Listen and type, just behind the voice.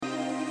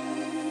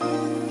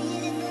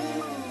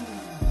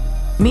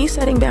Me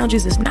setting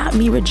boundaries is not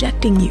me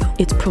rejecting you.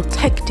 It's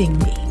protecting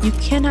me. You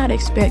cannot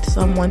expect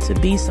someone to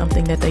be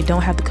something that they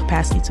don't have the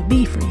capacity to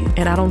be for you.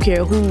 And I don't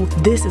care who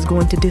this is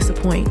going to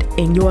disappoint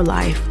in your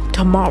life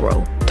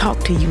tomorrow. Talk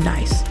to you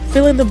nice.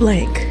 Fill in the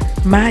blank.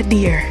 My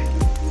dear,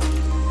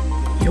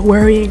 you're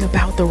worrying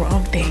about the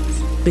wrong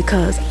things,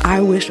 because I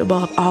wish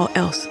above all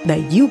else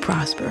that you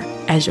prosper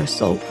as your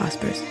soul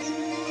prospers.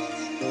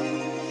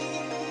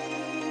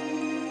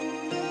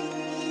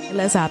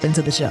 Let's hop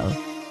into the show.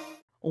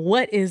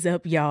 What is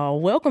up, y'all?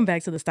 Welcome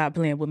back to the Stop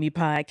Playing With Me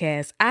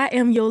podcast. I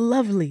am your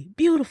lovely,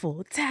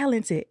 beautiful,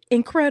 talented,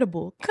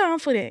 incredible,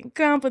 confident,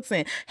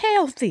 competent,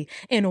 healthy,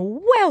 and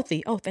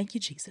wealthy, oh, thank you,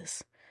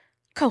 Jesus,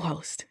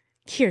 co-host,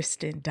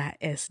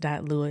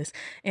 Kierston.S.Lewis.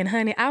 And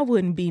honey, I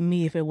wouldn't be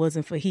me if it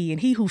wasn't for he, and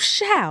he who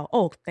shall,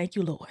 oh, thank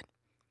you, Lord,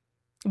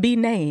 be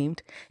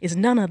named is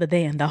none other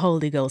than the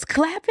Holy Ghost.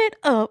 Clap it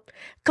up,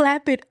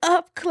 clap it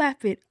up,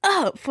 clap it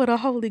up for the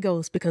Holy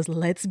Ghost, because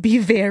let's be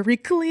very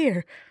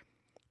clear.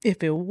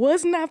 If it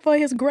was not for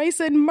his grace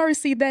and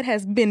mercy that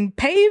has been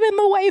paving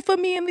the way for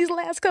me in these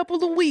last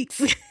couple of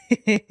weeks,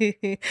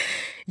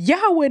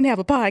 y'all wouldn't have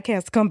a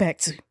podcast to come back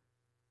to.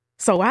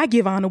 So I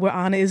give honor where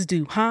honor is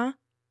due, huh?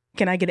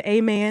 Can I get an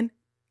amen?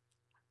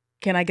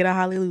 Can I get a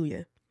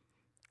hallelujah?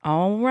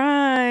 All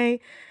right.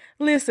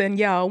 Listen,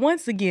 y'all,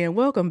 once again,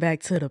 welcome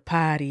back to the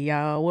party,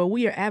 y'all, where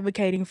we are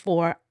advocating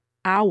for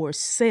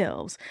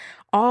ourselves.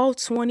 All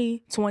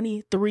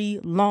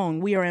 2023 long,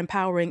 we are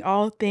empowering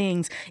all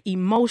things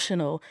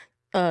emotional,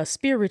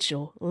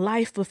 spiritual,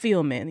 life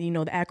fulfillment, you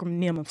know, the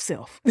acronym of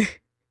self.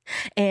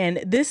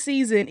 And this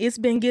season, it's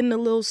been getting a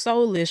little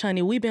soulish,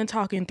 honey. We've been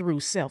talking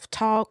through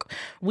self-talk.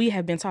 We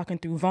have been talking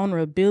through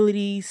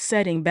vulnerability,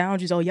 setting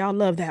boundaries. Oh, y'all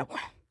love that one.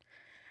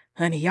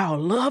 Honey, y'all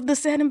love the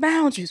setting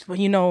boundaries,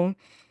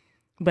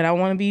 but I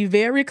want to be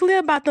very clear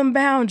about them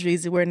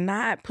boundaries. We're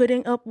not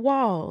putting up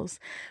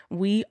walls.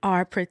 We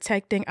are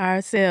protecting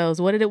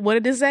ourselves. What did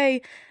it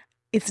say?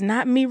 It's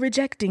not me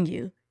rejecting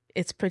you.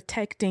 It's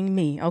protecting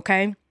me,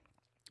 okay?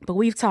 But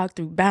we've talked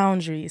through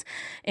boundaries,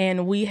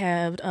 and we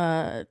have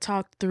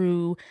talked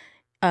through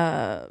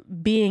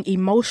being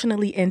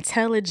emotionally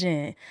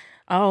intelligent.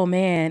 Oh,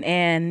 man.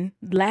 And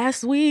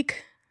last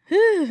week,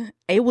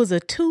 it was a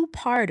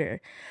two-parter.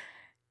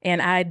 And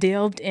I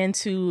delved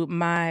into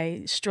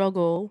my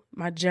struggle,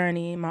 my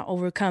journey, my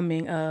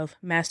overcoming of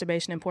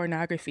masturbation and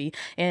pornography,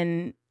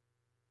 and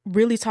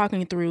really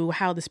talking through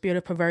how the spirit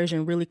of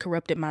perversion really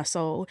corrupted my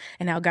soul,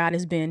 and how God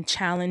has been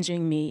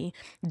challenging me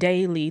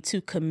daily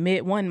to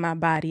commit my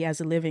body as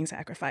a living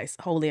sacrifice,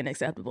 holy and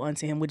acceptable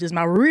unto him, which is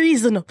my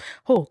reasonable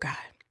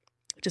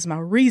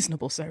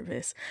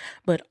service.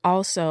 But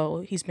also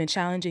he's been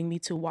challenging me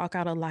to walk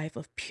out a life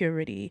of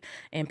purity.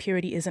 And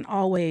purity isn't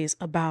always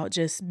about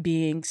just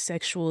being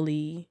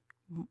sexually,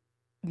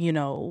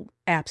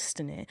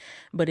 abstinent,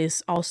 but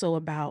it's also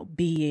about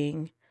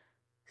being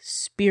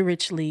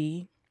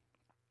spiritually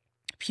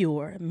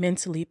pure,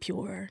 mentally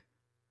pure,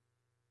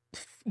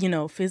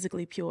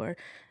 physically pure.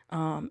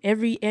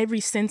 Every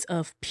sense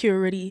of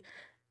purity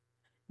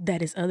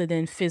that is other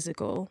than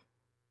physical,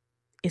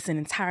 it's an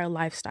entire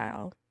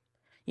lifestyle.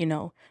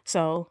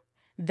 So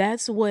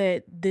that's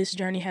what this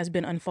journey has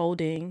been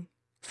unfolding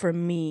for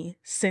me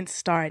since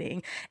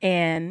starting.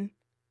 And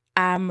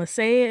I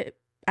said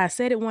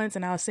it once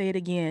and I'll say it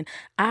again.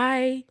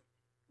 I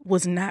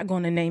was not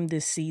going to name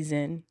this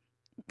season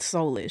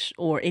soulish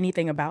or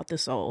anything about the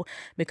soul,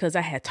 because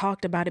I had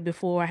talked about it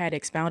before. I had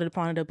expounded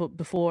upon it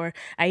before.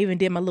 I even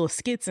did my little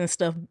skits and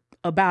stuff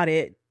about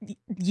it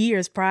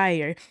years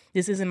prior.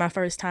 This isn't my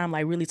first time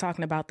really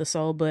talking about the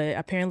soul, but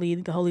apparently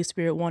the Holy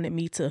Spirit wanted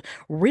me to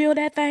reel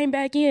that thing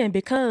back in,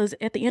 because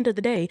at the end of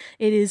the day,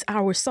 it is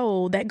our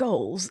soul that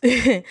goes.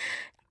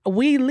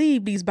 We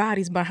leave these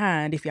bodies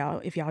behind, if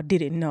y'all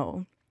didn't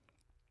know.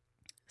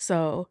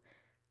 So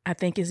I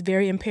think it's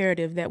very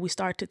imperative that we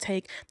start to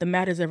take the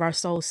matters of our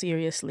soul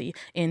seriously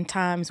in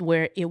times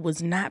where it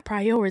was not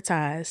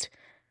prioritized.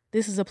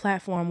 This is a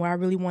platform where I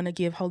really want to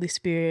give Holy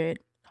Spirit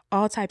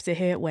all types of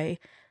headway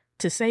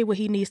to say what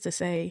he needs to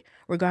say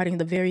regarding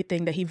the very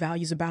thing that he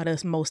values about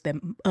us most that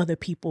other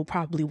people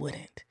probably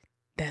wouldn't.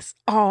 That's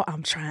all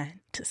I'm trying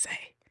to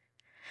say.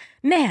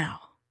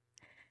 Now,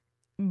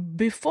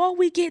 before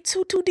we get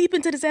too deep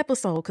into this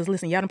episode, because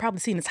listen, y'all done probably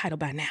seen the title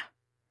by now,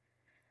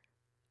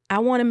 I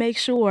want to make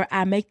sure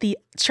I make the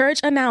church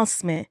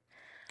announcement.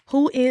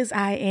 Who is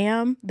I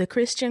Am, the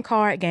Christian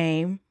card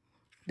game.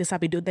 This how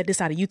we do that. This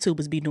how the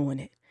YouTubers be doing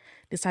it.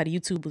 This how the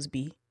YouTubers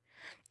be.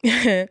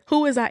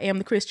 Who is I Am,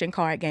 the Christian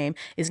card game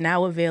is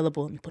now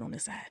available. Let me put on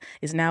this side.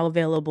 It's now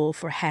available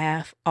for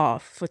half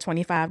off for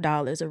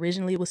 $25.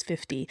 Originally it was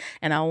 $50.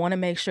 And I want to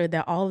make sure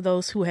that all of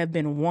those who have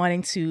been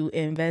wanting to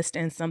invest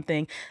in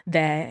something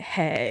that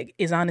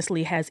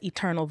honestly has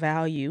eternal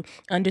value,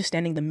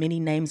 understanding the many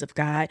names of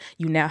God,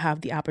 you now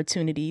have the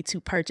opportunity to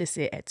purchase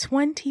it at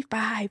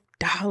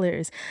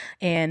 $25.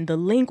 And the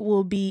link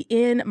will be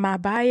in my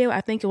bio.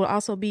 I think it will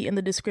also be in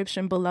the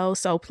description below.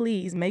 So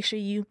please make sure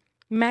you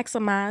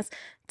maximize,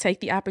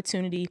 take the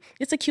opportunity.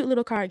 It's a cute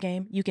little card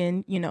game. You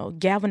can,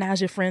 galvanize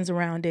your friends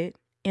around it.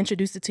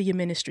 introduce it to your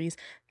ministries,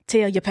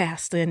 tell your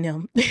pastor and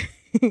them,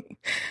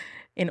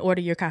 and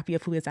order your copy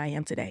of Who Is I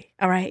Am Today.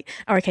 All right.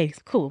 Okay,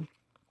 cool.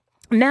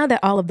 Now that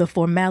all of the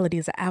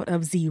formalities are out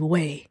of the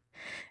way,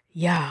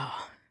 y'all,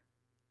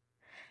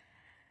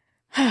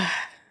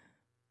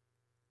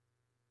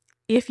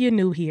 if you're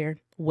new here,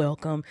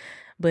 welcome.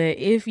 But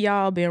if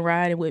y'all been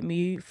riding with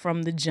me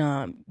from the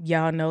jump,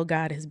 y'all know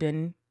God has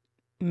been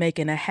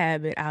making a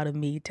habit out of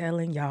me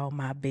telling y'all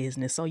my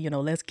business. So,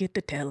 let's get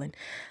to telling.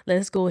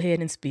 Let's go ahead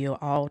and spill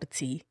all the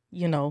tea.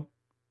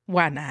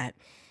 Why not?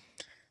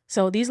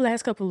 So these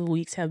last couple of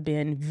weeks have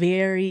been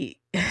very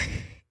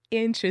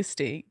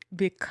interesting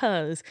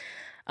because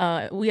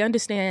we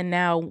understand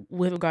now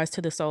with regards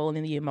to the soul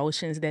and the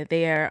emotions that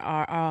there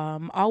are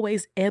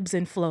always ebbs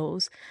and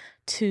flows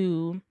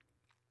to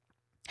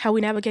how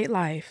we navigate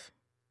life.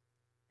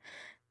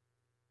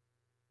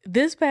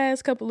 This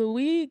past couple of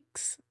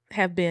weeks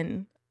have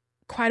been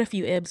quite a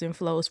few ebbs and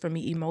flows for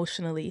me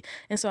emotionally.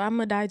 And so I'm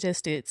going to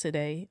digest it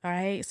today. All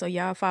right. So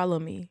y'all follow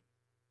me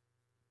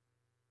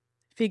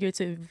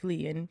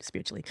figuratively and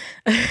spiritually.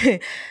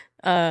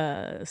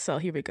 So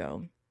here we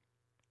go.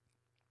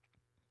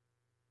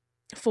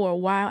 For a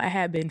while I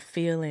had been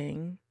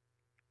feeling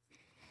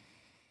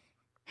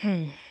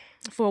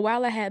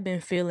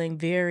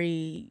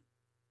very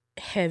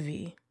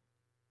heavy.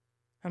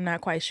 I'm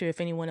not quite sure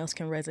if anyone else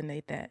can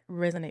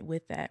resonate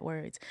with that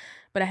words,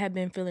 but I had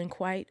been feeling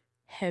quite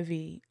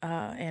heavy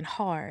and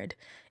hard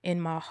in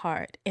my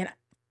heart. And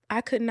I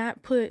could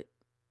not put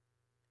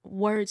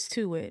words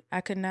to it.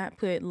 I could not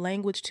put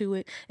language to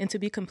it. And to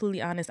be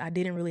completely honest, I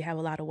didn't really have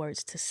a lot of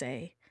words to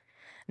say.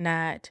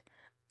 Not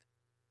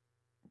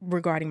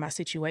regarding my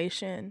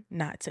situation,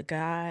 not to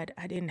God.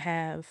 I didn't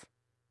have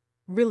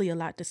really a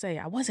lot to say.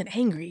 I wasn't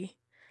angry.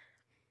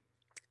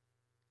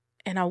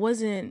 And I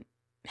wasn't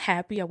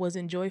happy. I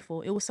wasn't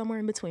joyful. It was somewhere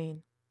in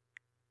between.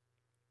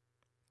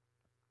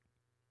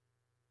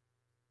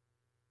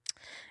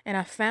 And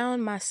I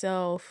found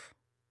myself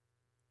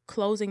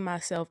closing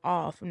myself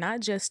off, not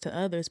just to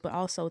others, but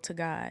also to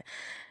God.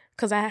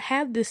 Because I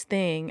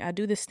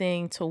do this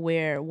thing to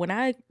where when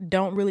I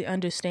don't really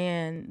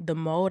understand the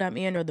mode I'm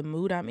in or the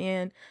mood I'm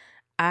in,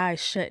 I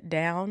shut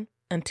down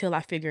until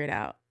I figure it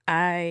out.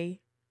 I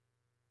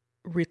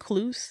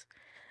recluse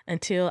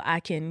until I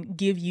can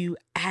give you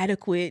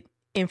adequate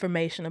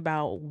information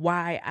about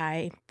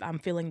why I'm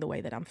feeling the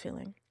way that I'm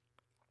feeling.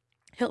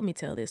 Help me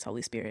tell this,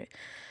 Holy Spirit.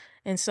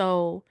 And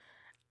so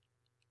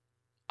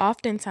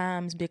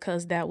oftentimes,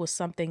 because that was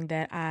something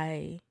that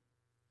I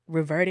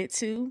reverted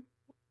to,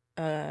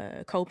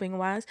 coping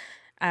wise,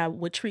 I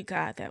would treat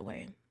God that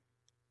way.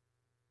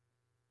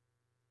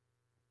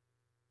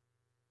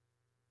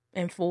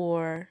 And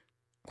for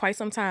quite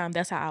some time,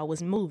 that's how I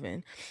was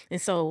moving. And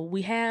so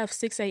we have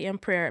 6 a.m.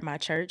 prayer at my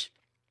church.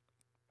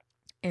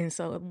 And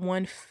so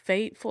one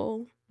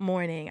fateful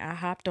morning, I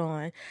hopped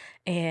on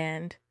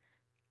and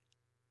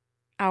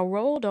I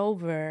rolled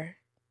over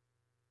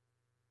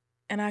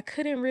and I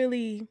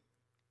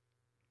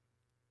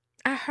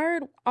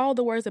heard all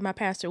the words that my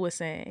pastor was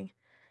saying,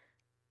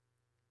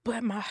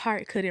 but my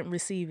heart couldn't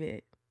receive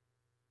it.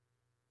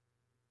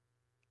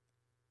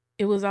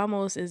 It was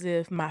almost as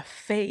if my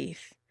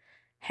faith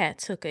had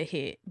took a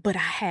hit, but I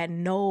had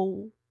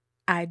no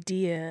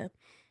idea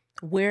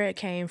where it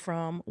came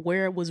from,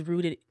 where it was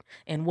rooted,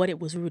 and what it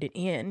was rooted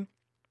in.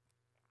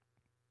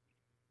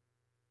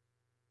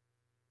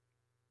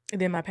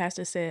 And then my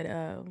pastor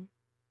said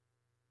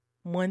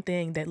one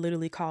thing that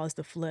literally caused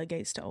the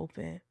floodgates to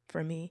open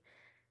for me.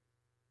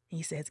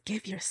 He says,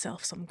 give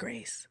yourself some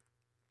grace.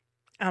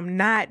 I'm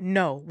not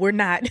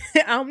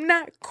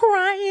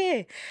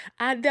crying.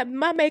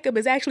 My makeup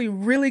is actually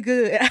really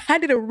good. I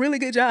did a really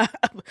good job.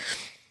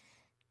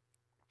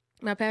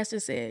 My pastor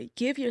said,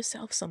 give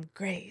yourself some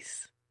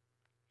grace.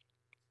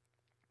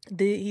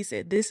 He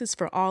said, this is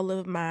for all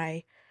of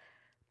my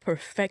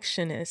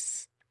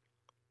perfectionists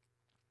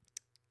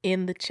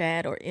in the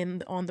chat or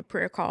on the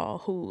prayer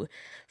call who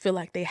feel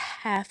like they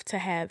have to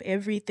have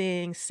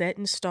everything set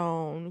in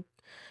stone.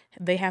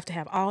 They have to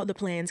have all the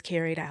plans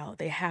carried out.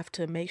 They have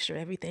to make sure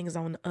everything's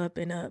on the up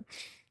and up.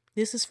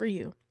 This is for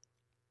you.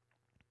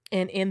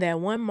 And in that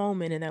one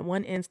moment, in that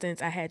one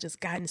instance, I had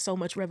just gotten so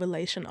much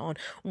revelation on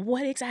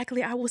what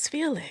exactly I was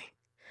feeling.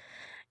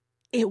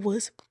 It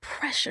was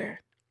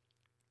pressure.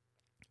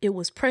 It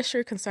was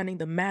pressure concerning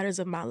the matters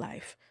of my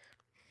life.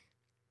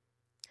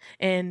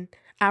 And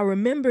I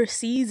remember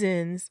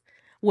seasons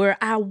where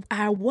I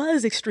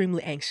was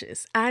extremely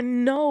anxious. I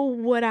know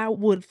what I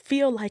would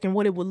feel like and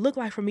what it would look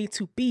like for me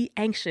to be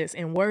anxious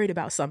and worried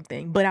about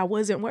something, but I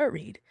wasn't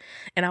worried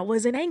and I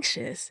wasn't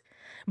anxious,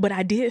 but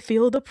I did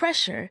feel the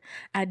pressure.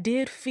 I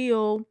did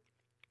feel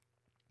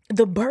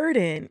the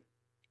burden.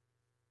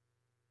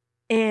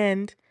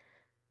 And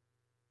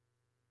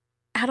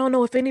I don't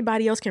know if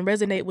anybody else can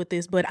resonate with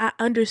this, but I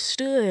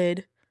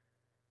understood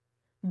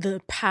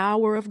the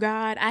power of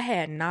God. I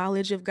had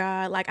knowledge of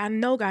God. Like, I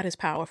know God is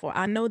powerful.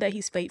 I know that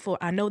he's faithful.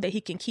 I know that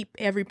he can keep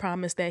every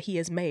promise that he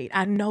has made.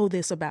 I know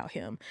this about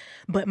him,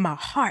 but my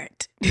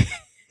heart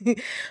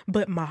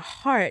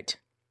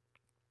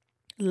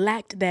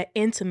lacked that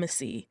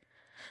intimacy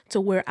to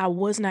where I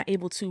was not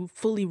able to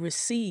fully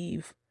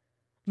receive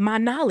my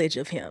knowledge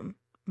of him.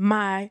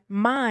 My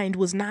mind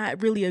was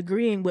not really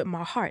agreeing with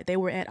my heart. They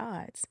were at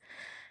odds.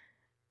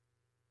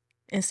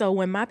 And so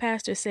when my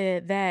pastor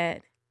said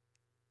that,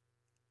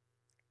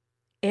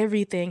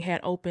 everything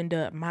had opened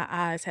up. My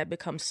eyes had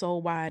become so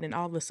wide, and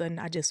all of a sudden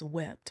I just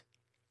wept.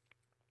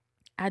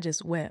 I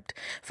just wept.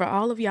 For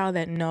all of y'all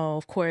that know,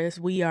 of course,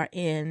 we are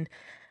in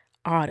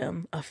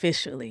autumn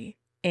officially,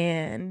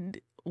 and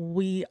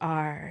we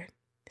are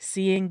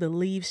seeing the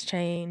leaves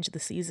change. The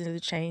seasons are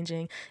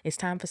changing. It's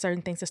time for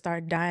certain things to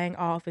start dying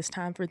off. It's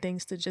time for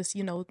things to just,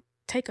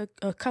 take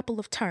a couple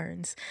of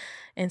turns.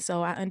 And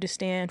so I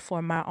understand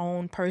for my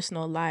own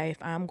personal life,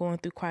 I'm going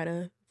through quite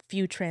a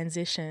few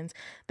transitions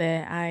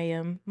that I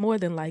am more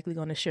than likely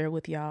going to share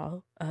with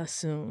y'all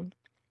soon.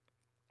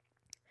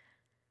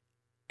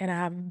 And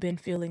I've been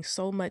feeling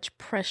so much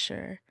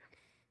pressure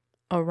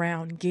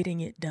around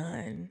getting it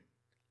done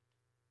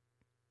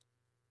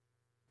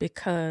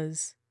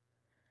because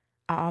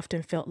I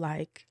often felt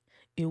like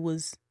it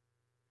was,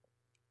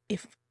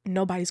 if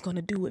nobody's going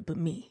to do it but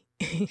me,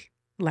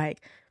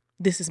 like,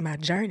 this is my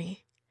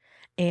journey.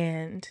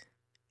 And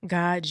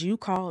God, you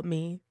called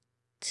me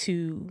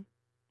to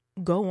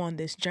go on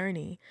this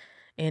journey,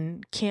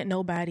 and can't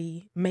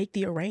nobody make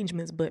the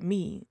arrangements but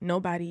me.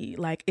 Nobody,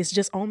 like, it's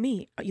just on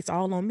me. It's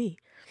all on me.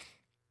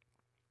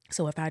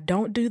 So if I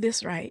don't do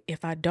this right,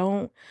 if I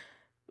don't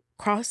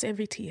cross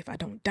every T, if I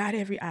don't dot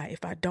every I,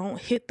 if I don't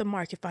hit the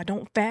mark, if I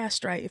don't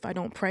fast right, if I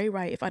don't pray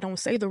right, if I don't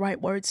say the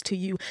right words to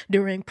you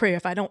during prayer,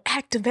 if I don't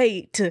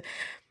activate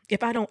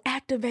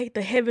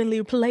the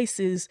heavenly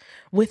places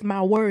with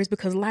my words,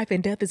 because life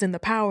and death is in the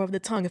power of the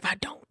tongue, if I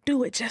don't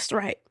do it just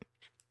right,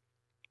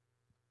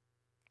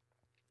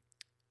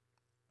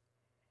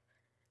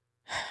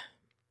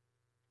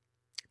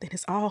 then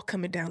it's all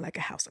coming down like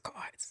a house of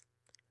cards.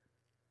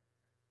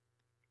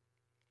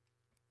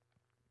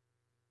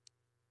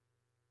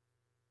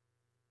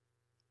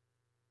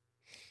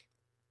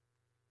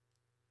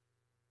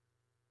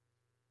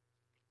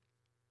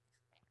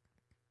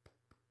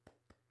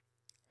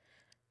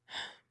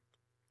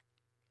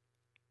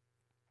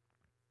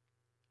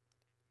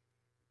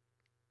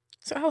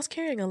 So I was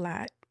carrying a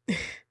lot.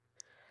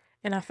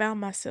 And I found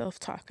myself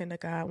talking to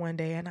God one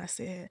day, and I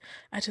said,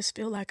 I just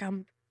feel like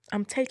I'm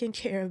taking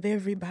care of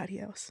everybody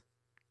else.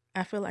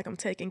 I feel like I'm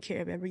taking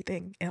care of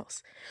everything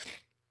else.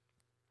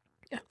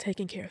 I'm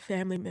taking care of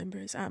family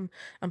members. I'm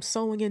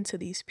sowing into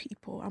these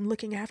people. I'm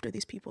looking after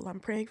these people.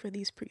 I'm praying for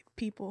these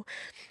people.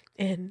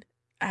 And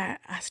I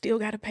still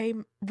got to pay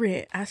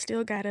rent. I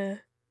still got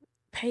to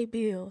pay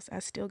bills. I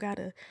still got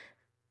to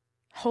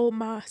hold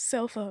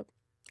myself up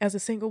as a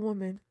single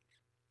woman.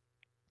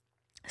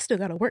 I still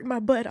got to work my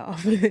butt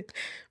off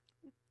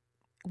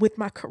with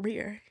my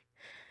career.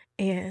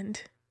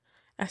 And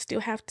I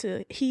still have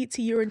to heed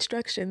to your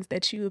instructions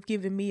that you have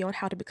given me on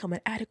how to become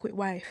an adequate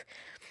wife,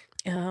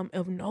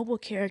 of noble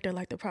character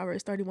like the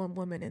Proverbs 31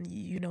 woman. And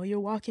you're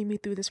walking me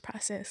through this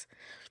process.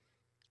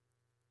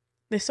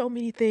 There's so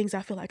many things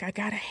I feel like I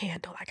gotta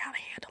handle.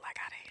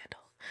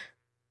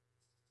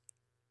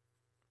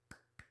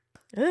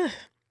 Ugh.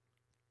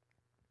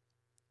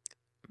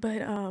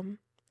 But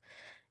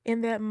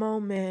in that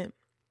moment,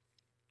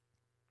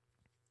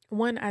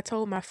 one, I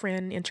told my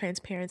friend in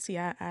transparency.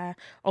 I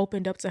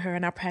opened up to her,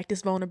 and I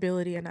practiced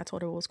vulnerability, and I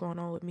told her what was going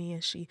on with me,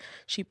 and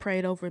she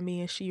prayed over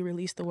me, and she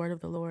released the word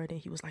of the Lord,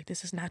 and he was like,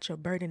 this is not your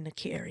burden to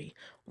carry,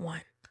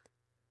 one.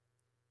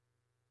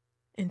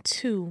 And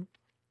two,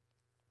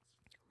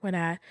 when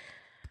I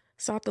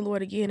sought the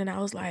Lord again, and I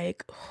was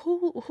like,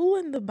 who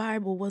in the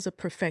Bible was a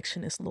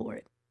perfectionist,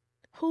 Lord?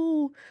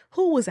 Who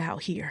was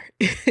out here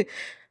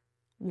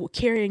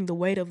carrying the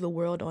weight of the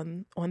world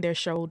on their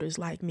shoulders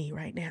like me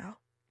right now?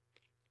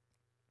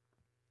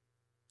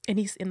 And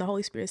the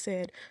Holy Spirit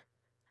said,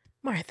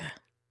 Martha.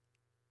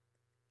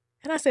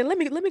 And I said, let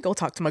me go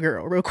talk to my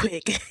girl real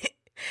quick.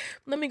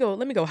 let me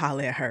go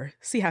holler at her,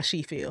 see how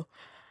she feel.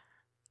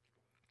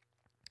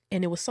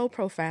 And it was so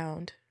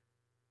profound.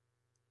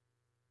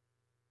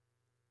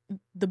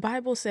 The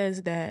Bible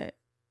says that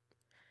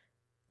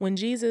when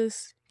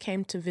Jesus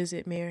came to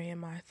visit Mary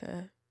and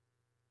Martha,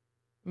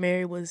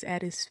 Mary was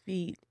at his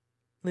feet,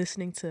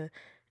 listening to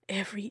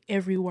every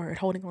word,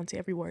 holding on to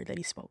every word that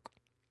he spoke.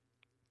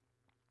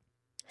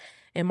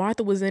 And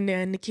Martha was in there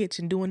in the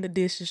kitchen doing the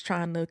dishes,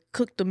 trying to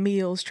cook the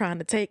meals, trying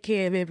to take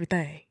care of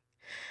everything.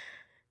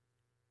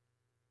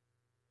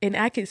 And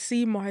I could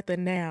see Martha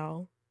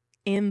now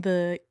in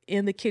the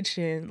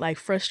kitchen, like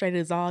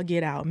frustrated as all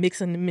get out,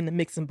 mixing them in the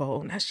mixing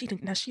bowl. Now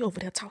she over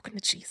there talking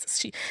to Jesus.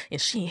 She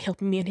ain't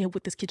helping me in here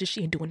with this kitchen.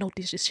 She ain't doing no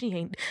dishes. She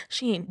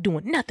ain't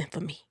doing nothing for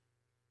me.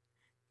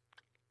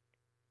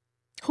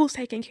 Who's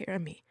taking care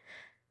of me?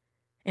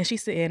 And she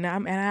said,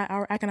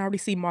 I can already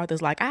see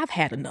Martha's like, I've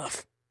had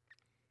enough.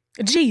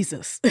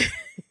 Jesus.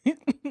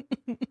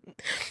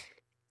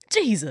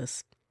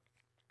 Jesus.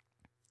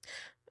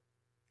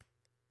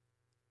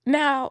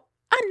 Now,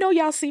 I know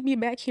y'all see me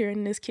back here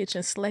in this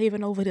kitchen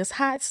slaving over this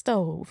hot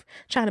stove,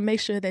 trying to make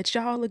sure that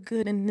y'all are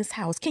good in this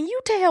house. Can you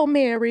tell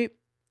Mary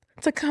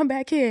to come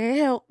back here and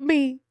help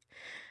me?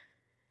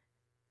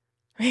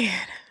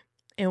 Man,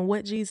 and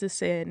what Jesus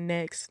said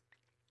next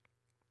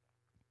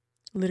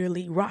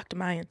literally rocked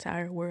my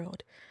entire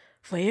world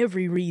for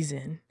every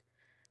reason.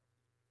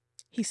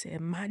 He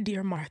said, "My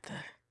dear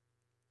Martha,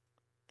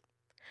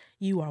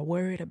 you are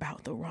worried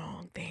about the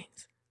wrong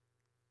things.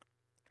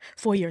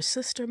 For your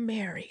sister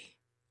Mary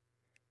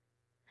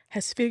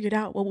has figured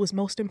out what was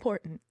most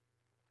important.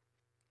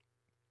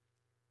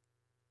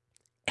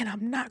 And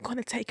I'm not going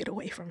to take it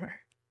away from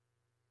her."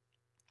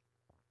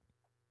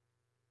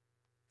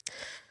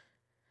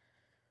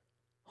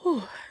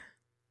 Whew.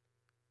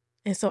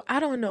 And so I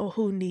don't know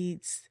who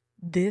needs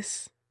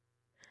this,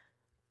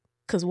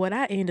 because what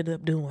I ended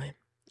up doing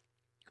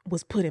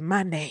was putting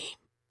my name,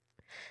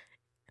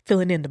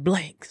 filling in the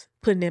blanks,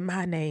 putting in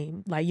my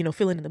name, like,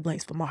 filling in the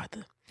blanks for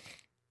Martha.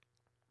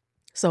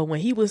 So when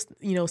he was,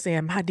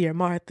 saying, "My dear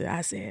Martha,"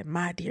 I said,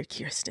 "My dear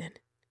Kierston,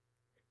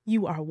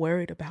 you are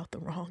worried about the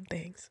wrong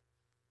things."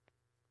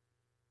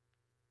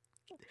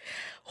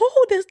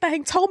 Oh, this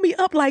thing tore me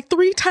up like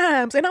 3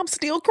 times and I'm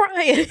still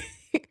crying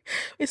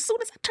as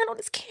soon as I turn on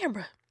this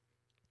camera.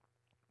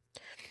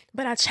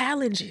 But I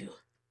challenge you,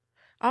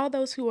 all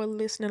those who are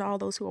listening, all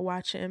those who are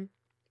watching,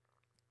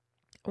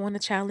 I want to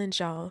challenge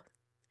y'all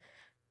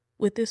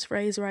with this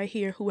phrase right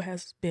here: who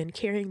has been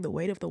carrying the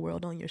weight of the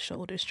world on your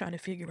shoulders, trying to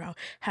figure out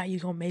how you're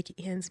going to make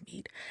ends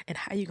meet and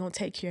how you're going to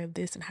take care of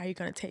this and how you're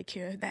going to take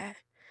care of that.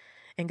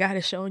 And God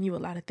has shown you a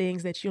lot of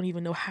things that you don't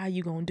even know how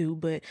you're going to do.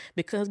 But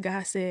because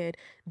God said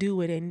do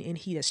it and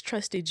he has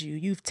trusted you,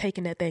 you've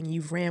taken that thing and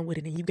you've ran with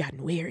it and you've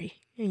gotten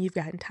weary and you've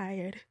gotten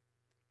tired.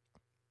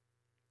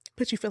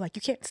 But you feel like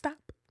you can't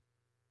stop.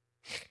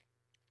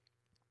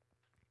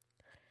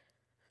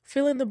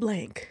 Fill in the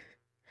blank.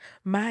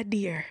 My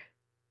dear,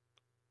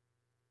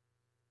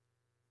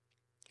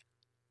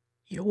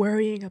 you're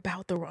worrying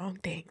about the wrong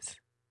things.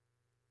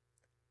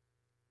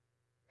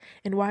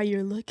 And while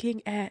you're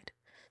looking at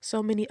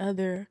so many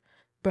other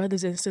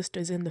brothers and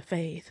sisters in the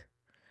faith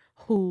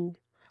who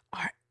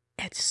are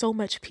at so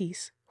much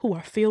peace, who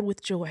are filled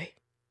with joy,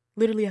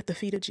 literally at the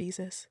feet of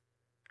Jesus,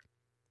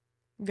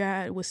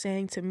 God was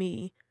saying to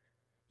me,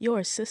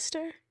 your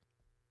sister,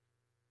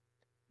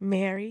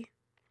 Mary,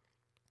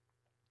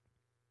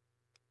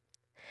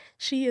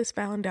 she has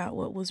found out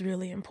what was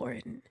really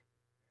important: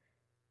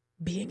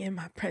 being in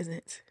my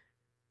presence.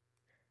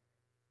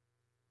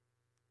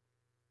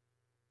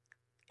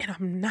 And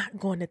I'm not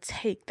going to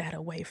take that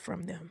away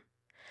from them.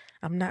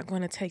 I'm not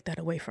going to take that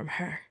away from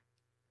her.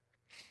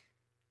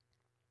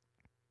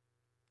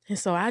 And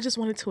so I just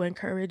wanted to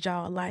encourage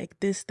y'all, like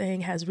this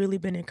thing has really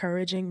been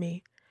encouraging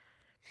me.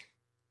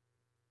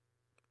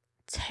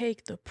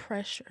 Take the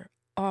pressure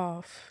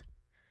off.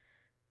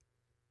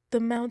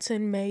 The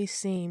mountain may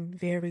seem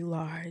very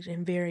large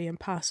and very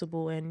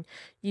impossible, and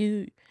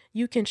you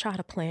can try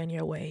to plan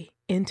your way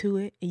into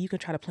it, and you can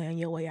try to plan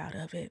your way out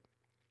of it.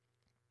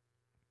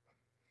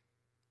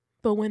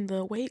 But when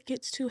the weight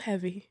gets too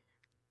heavy,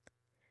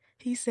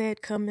 he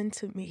said, "Come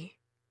unto me,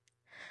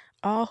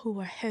 all who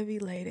are heavy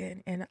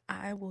laden, and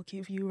I will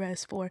give you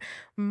rest. For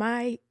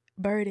my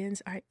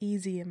burdens are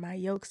easy and my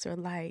yokes are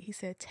light." He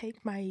said,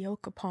 "Take my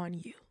yoke upon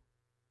you.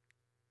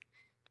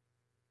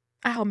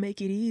 I'll make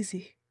it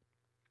easy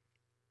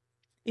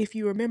if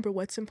you remember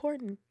what's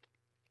important."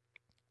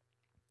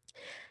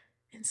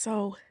 And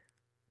so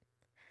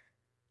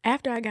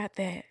after I got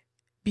that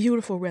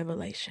beautiful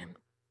revelation,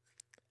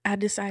 I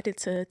decided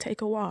to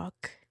take a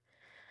walk.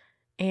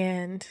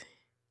 And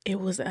it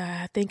was,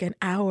 I think, an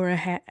hour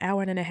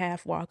and a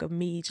half walk of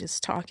me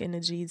just talking to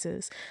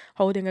Jesus,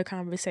 holding a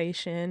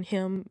conversation,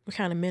 him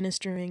kind of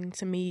ministering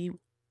to me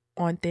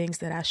on things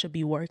that I should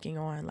be working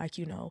on, like,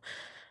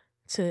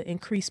 to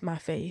increase my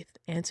faith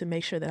and to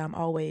make sure that I'm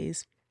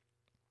always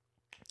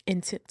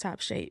in tip-top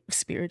shape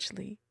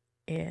spiritually.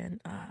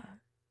 And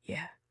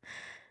yeah.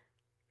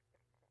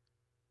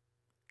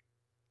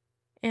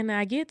 And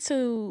I get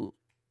to,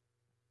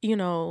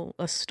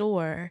 a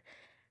store,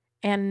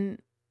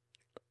 and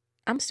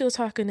I'm still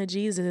talking to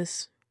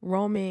Jesus,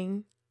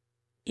 roaming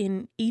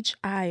in each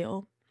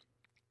aisle.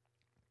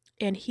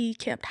 And he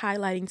kept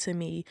highlighting to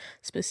me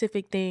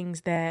specific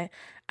things that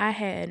I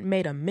had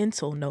made a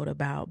mental note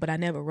about, but I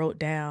never wrote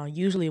down.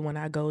 Usually when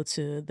I go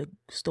to the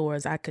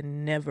stores, I could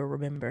never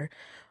remember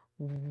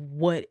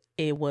what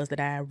it was that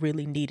I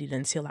really needed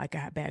until I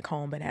got back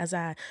home. But as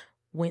I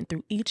went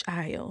through each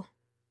aisle,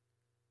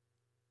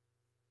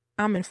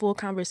 I'm in full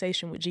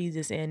conversation with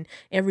Jesus, and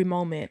every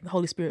moment the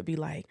Holy Spirit would be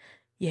like,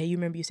 "Yeah, you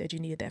remember you said you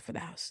needed that for the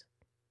house.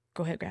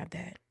 Go ahead, grab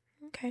that."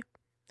 Okay.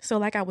 So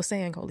like I was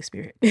saying, Holy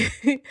Spirit,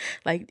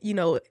 like,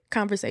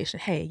 conversation.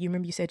 "Hey, you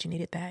remember you said you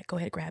needed that? Go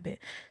ahead, grab it."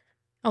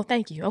 "Oh,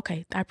 thank you.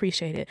 Okay, I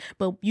appreciate it.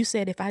 But you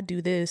said if I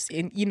do this,"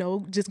 and,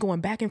 just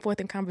going back and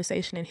forth in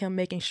conversation, and him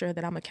making sure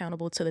that I'm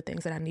accountable to the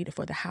things that I needed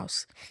for the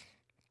house.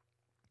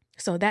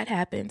 So that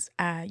happens.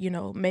 I,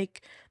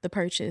 make the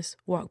purchase,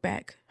 walk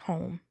back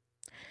home.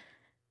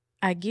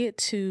 I get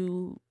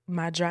to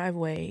my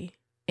driveway,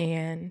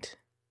 and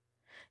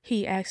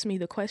he asked me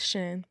the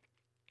question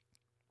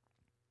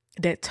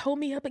that tore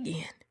me up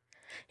again.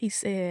 He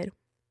said,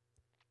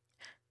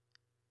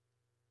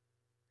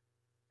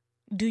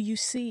 "Do you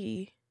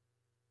see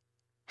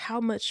how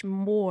much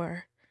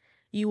more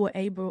you were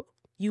able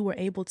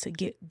to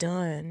get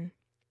done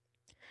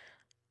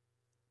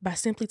by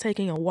simply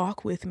taking a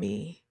walk with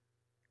me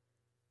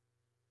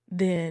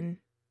than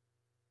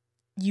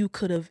you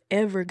could have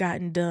ever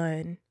gotten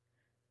done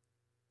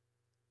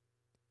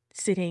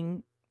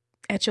sitting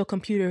at your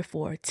computer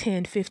for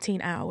 10,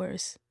 15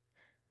 hours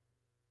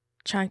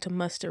trying to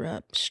muster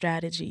up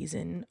strategies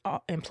and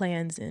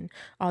plans and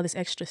all this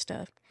extra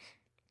stuff?"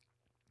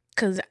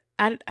 Because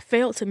I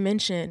failed to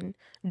mention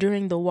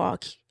during the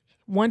walk,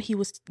 one, he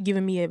was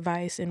giving me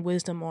advice and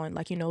wisdom on,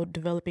 like,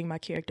 developing my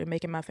character,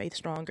 making my faith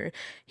stronger.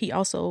 He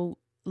also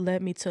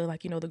led me to,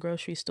 like, the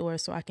grocery store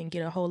so I can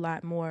get a whole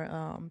lot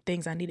more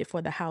things I needed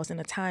for the house in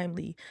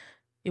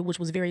which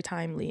was very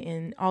timely.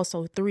 And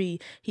also 3,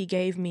 he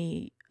gave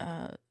me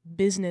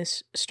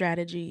business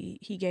strategy.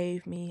 He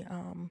gave me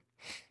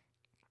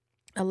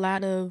a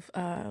lot of,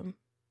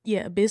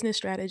 business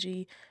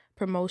strategy,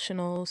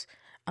 promotionals,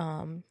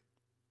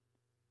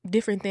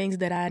 different things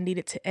that I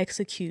needed to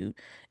execute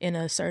in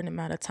a certain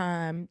amount of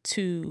time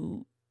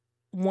to,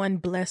 one,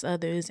 bless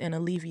others and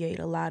alleviate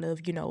a lot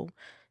of,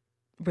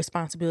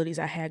 responsibilities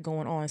I had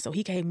going on. So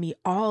he gave me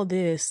all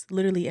this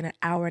literally in an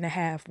hour and a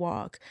half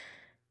walk.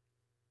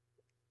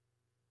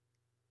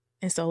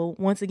 And so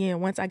once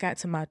I got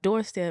to my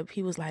doorstep,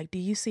 he was like, "Do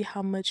you see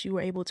how much you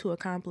were able to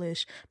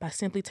accomplish by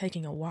simply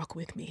taking a walk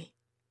with me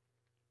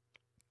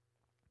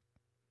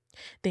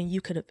than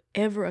you could have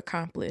ever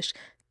accomplished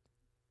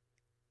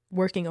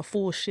working a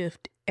full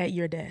shift at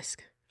your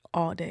desk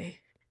all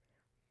day?"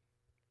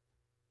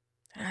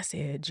 And I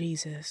said,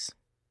 "Jesus,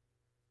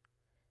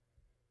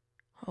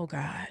 oh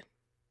God."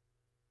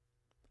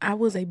 I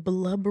was a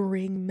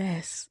blubbering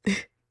mess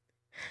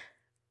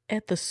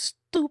at the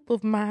stoop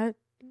of my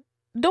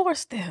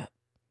doorstep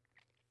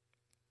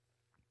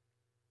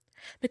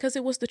because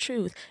it was the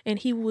truth. And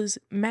he was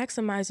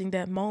maximizing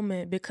that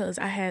moment because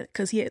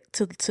he had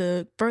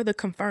to further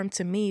confirm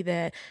to me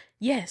that,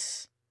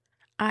 yes,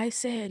 I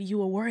said you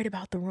were worried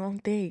about the wrong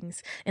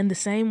things. In the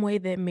same way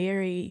that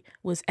Mary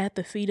was at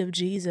the feet of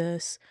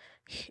Jesus,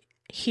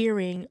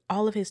 hearing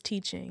all of his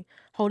teaching,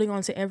 holding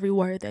on to every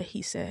word that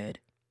he said,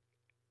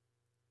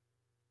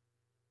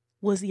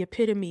 was the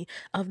epitome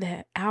of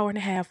that hour and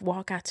a half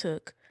walk I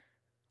took,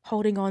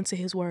 holding on to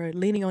his word,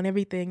 leaning on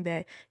everything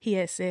that he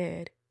had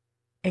said,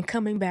 and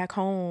coming back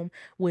home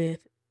with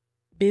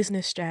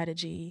business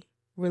strategy,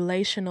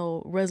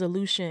 relational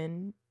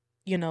resolution,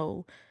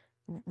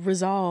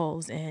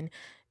 resolves and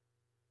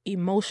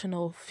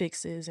emotional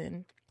fixes,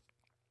 and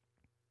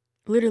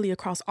literally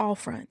across all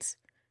fronts.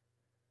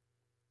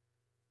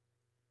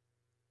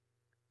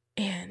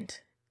 And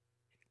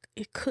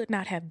it could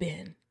not have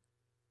been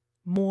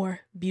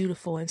more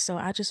beautiful. And so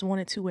I just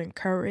wanted to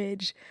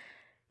encourage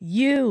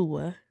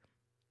you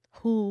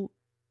who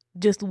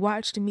just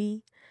watched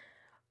me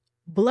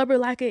blubber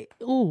like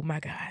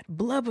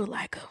blubber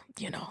like a,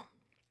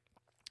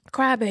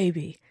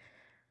 crybaby.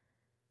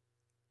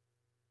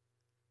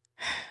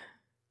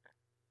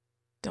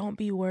 Don't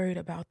be worried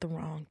about the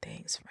wrong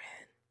things,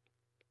 friend.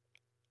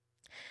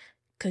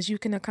 Because you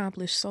can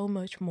accomplish so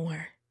much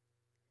more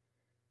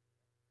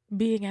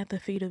being at the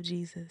feet of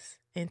Jesus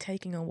and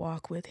taking a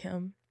walk with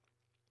him.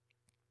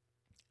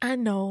 I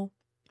know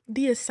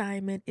the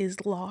assignment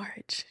is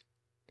large.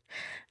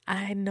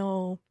 I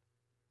know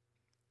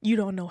you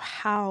don't know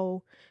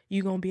how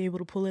you're going to be able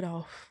to pull it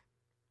off.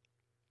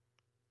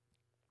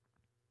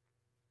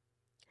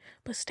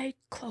 But stay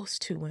close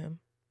to him.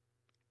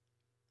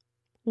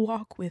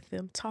 Walk with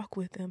him, talk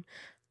with him.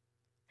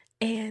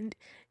 And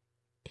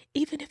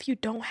even if you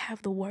don't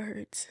have the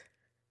words,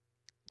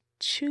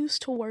 choose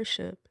to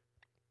worship.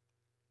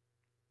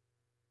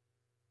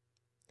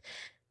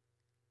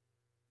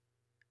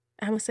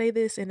 I'm going to say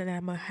this and then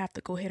I'm going to have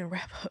to go ahead and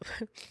wrap up.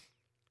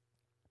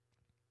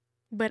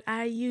 But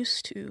I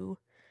used to,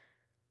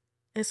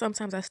 and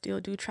sometimes I still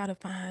do, try to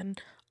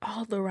find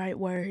all the right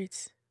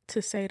words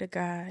to say to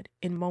God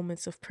in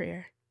moments of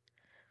prayer.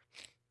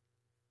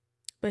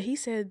 But he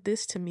said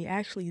this to me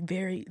actually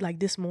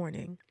this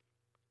morning.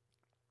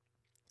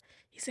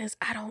 He says,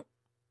 "I don't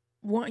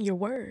want your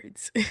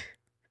words.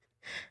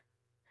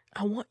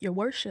 I want your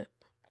worship."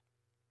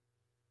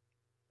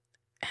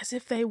 As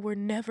if they were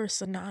never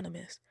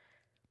synonymous.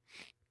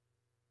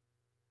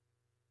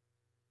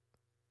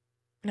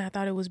 And I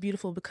thought it was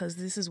beautiful because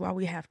this is why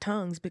we have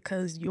tongues,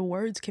 because your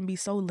words can be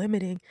so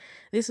limiting.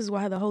 This is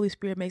why the Holy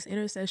Spirit makes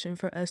intercession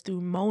for us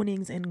through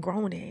moanings and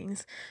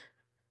groanings.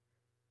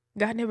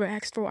 God never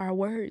asked for our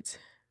words,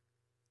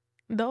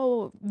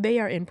 though they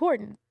are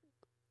important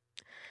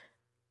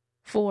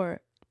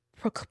for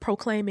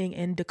proclaiming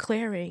and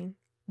declaring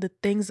the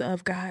things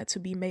of God to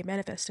be made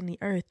manifest in the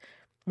earth.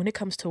 When it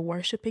comes to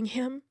worshiping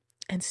him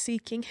and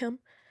seeking him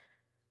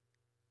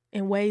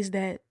in ways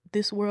that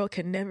this world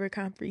can never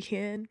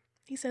comprehend,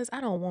 he says, "I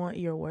don't want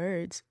your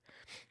words."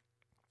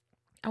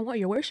 I want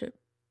your worship.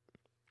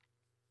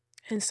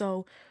 And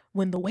so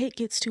when the weight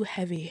gets too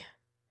heavy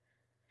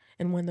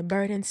and when the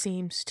burden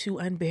seems too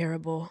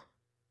unbearable,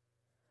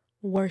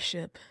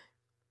 worship.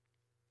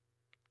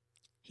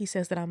 He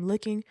says that I'm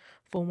looking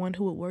for one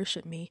who would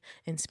worship me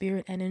in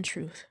spirit and in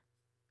truth.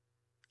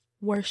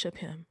 Worship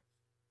him.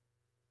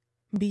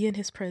 Be in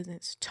his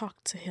presence.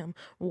 Talk to him.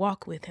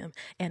 Walk with him.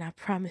 And I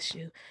promise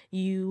you,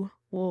 you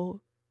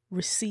will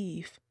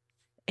receive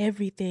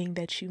everything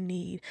that you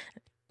need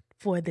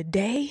for the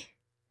day,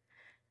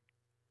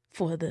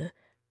 for the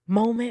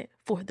moment,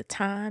 for the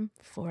time,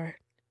 for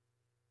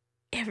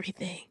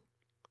everything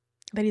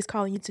that he's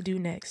calling you to do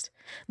next.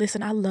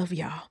 Listen, I love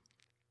y'all.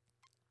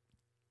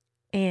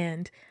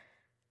 And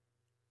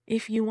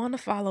if you want to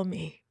follow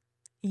me,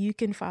 you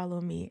can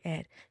follow me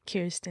at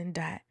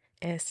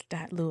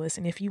Kierston.s.lewis.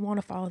 And if you want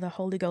to follow the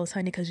Holy Ghost,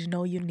 honey, because you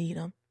know you need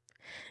him,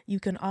 you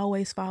can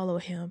always follow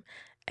him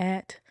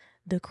at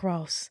the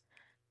cross.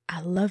 I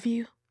love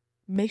you.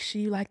 Make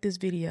sure you like this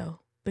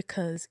video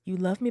because you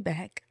love me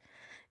back.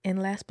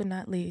 And last but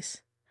not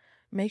least,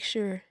 make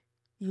sure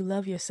you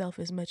love yourself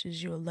as much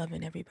as you're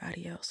loving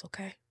everybody else,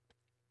 okay?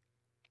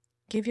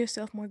 Give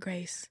yourself more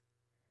grace.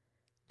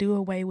 Do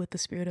away with the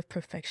spirit of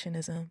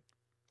perfectionism.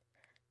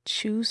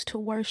 Choose to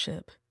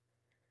worship,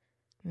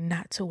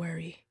 not to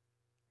worry.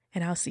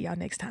 And I'll see y'all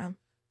next time.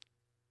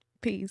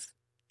 Peace.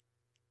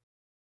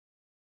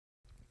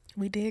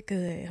 We did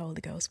good,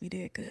 Holy Ghost. We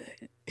did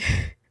good.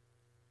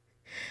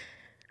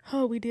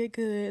 Oh, we did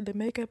good. The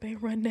makeup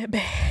ain't run that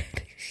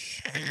bad.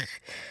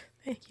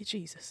 Thank you,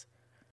 Jesus.